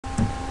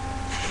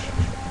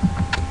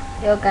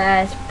Yo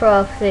guys,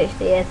 ProHelpersHD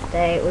here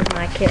today with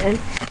my kitten.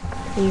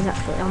 He's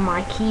actually on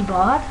my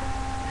keyboard.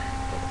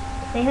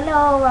 Say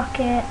hello,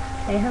 Rocket.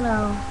 Say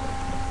hello.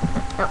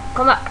 Oh,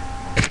 come back.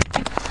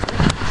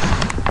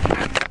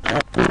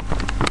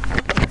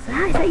 What's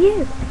that? Is that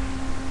you?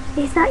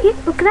 Is that you?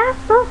 Look at that.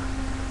 Oh,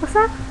 what's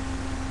that?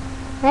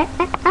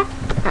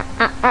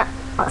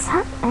 What's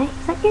that? Hey,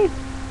 is that you?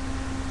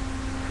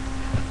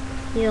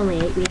 He's only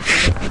 8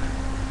 weeks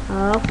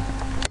old.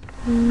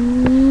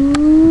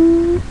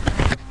 Oh.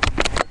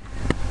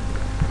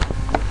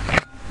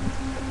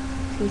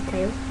 His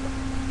tail.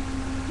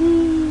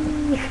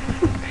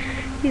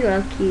 He's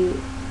all cute.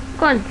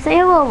 Go on, say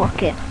hello,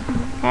 Rocket.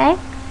 Hey?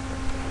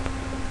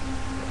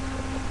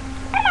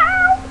 Hello!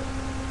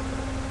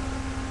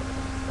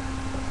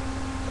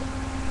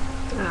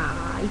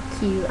 Ah, you're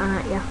cute,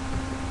 aren't you?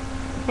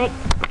 Hey.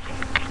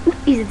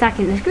 He's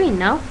attacking the screen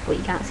now, but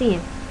you can't see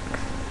him.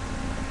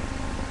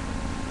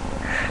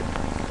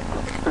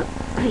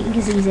 I think you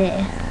can see his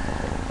ear.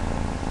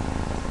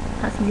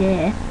 That's his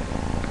ear.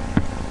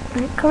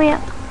 Right, come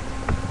here.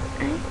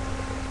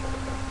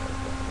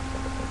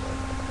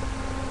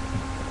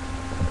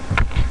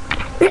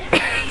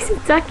 He's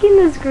attacking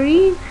the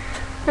screen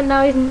and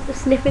now he's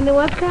sniffing the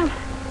webcam.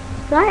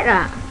 Like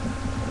that.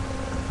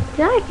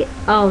 Do you like it?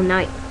 Oh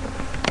no.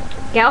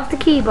 Get off the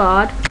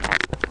keyboard.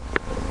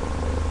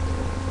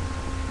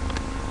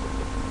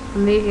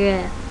 And move your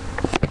ear.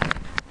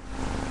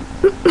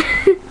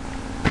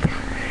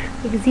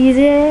 You can see his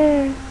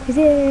ear. His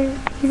ear.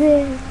 His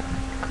ear.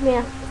 Come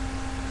here.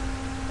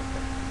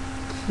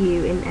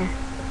 Cute, isn't it?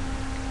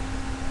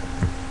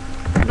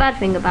 The bad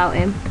thing about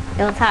him,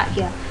 he'll attack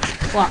you.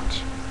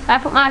 Watch. If I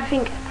put my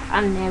finger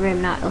hand near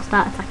him now, he'll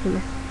start attacking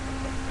me.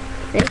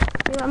 See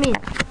what I mean?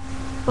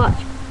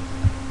 Watch.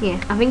 Yeah,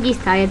 I think he's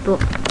tired,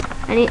 but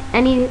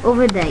any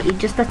other day he'd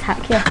just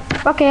attack you.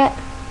 Rocket.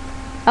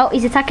 Oh,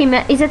 he's attacking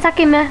me. He's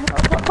attacking me.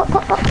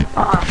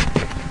 Oh.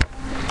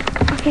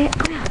 Okay,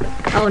 come here.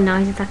 Oh no,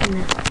 he's attacking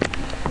me.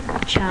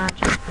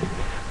 Charge.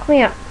 Come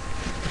here.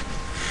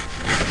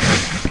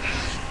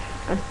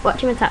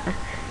 Watch him attack me.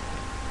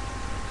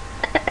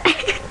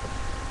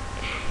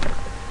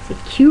 It's a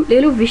cute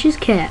little vicious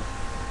cat.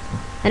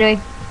 Anyway,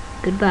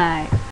 goodbye.